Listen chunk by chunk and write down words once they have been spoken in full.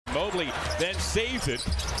Mobley then saves it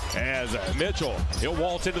as Mitchell, he'll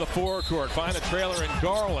waltz into the forecourt, find the trailer in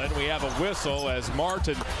Garland. We have a whistle as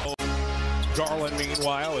Martin. Garland,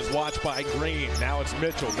 meanwhile, is watched by Green. Now it's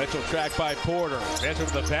Mitchell. Mitchell tracked by Porter. Mitchell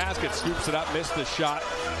to the basket, scoops it up, missed the shot.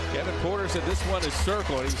 Kevin Porter said this one is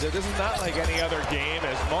circled. He said this is not like any other game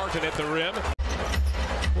as Martin at the rim.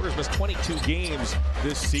 Porter's missed 22 games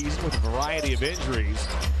this season with a variety of injuries,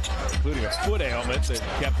 including a foot ailment that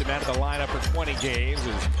kept him out of the lineup for 20 games.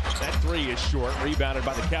 As that three is short, rebounded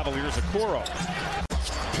by the Cavaliers. Okoro.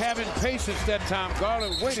 Having patience that time,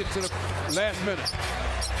 Garland waited to the last minute.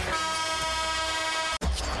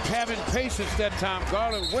 Having patience that time,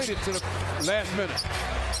 Garland waited to the last minute.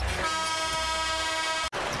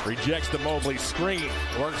 Rejects the Mobley screen,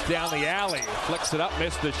 works down the alley, flicks it up,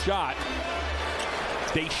 missed the shot.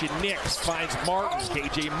 Dacian Nix finds Martin.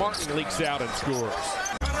 KJ Martin leaks out and scores.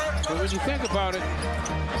 But when you think about it,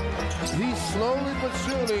 he slowly but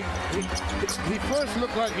surely, he first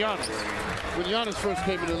looked like Giannis when Giannis first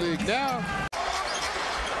came in the league. Now,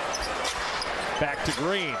 back to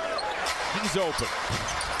Green. He's open.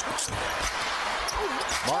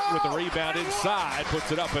 Martin with the rebound inside,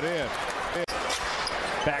 puts it up and in.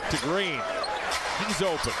 Back to Green. He's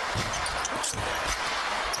open.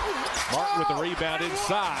 Martin with the rebound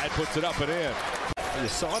inside, puts it up and in. You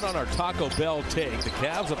saw it on our Taco Bell take. The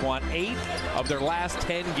Cavs have won 8 of their last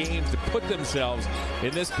 10 games to put themselves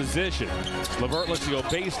in this position. LeVert looks to go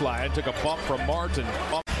baseline, took a bump from Martin.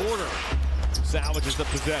 Porter salvages the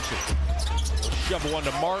possession. Shove one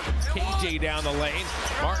to Martin. KJ down the lane.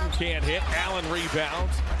 Martin can't hit. Allen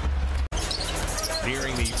rebounds.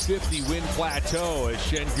 Nearing the 50-win plateau as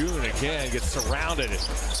Şengün again gets surrounded.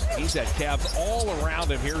 He's had Cavs all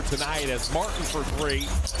around him here tonight as Martin for three.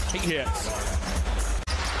 He hits.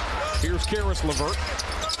 Here's Karis LeVert.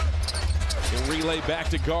 He'll relay back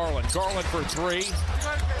to Garland. Garland for three.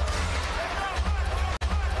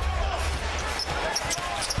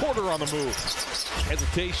 Porter on the move.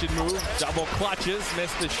 Hesitation move. Double clutches.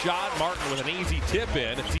 Missed the shot. Martin with an easy tip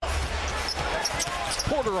in.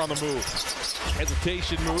 Porter on the move.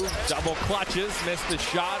 Hesitation move, double clutches, missed the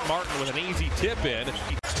shot. Martin with an easy tip in.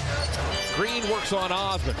 Green works on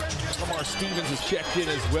Osmond. Lamar Stevens is checked in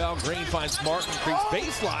as well. Green finds Martin, creeps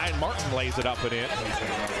baseline. Martin lays it up and in.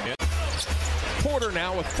 Porter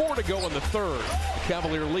now with 4 to go in the third. The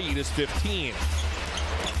Cavalier lead is 15.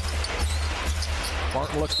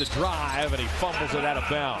 Martin looks to drive and he fumbles it out of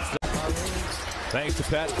bounds. Thanks to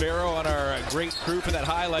Pat Farrow on our great crew for that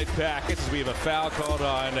highlight package. We have a foul called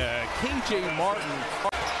on KJ Martin.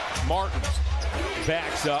 Martin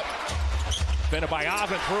backs up. Defended by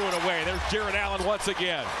Osmond, threw it away. There's Jared Allen once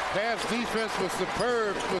again. Cavs defense was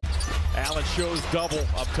superb. Allen shows double.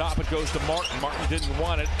 Up top it goes to Martin. Martin didn't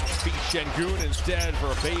want it. Beat Şengün instead for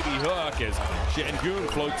a baby hook as Şengün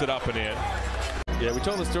floats it up and in. Yeah, we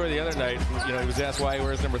told the story the other night. You know, he was asked why he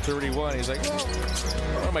wears number 31. He's like,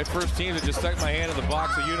 one of my first teams that just stuck my hand in the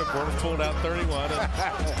box of uniforms, pulled out 31. And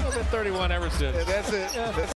I've been 31 ever since. Yeah, that's it. Yeah.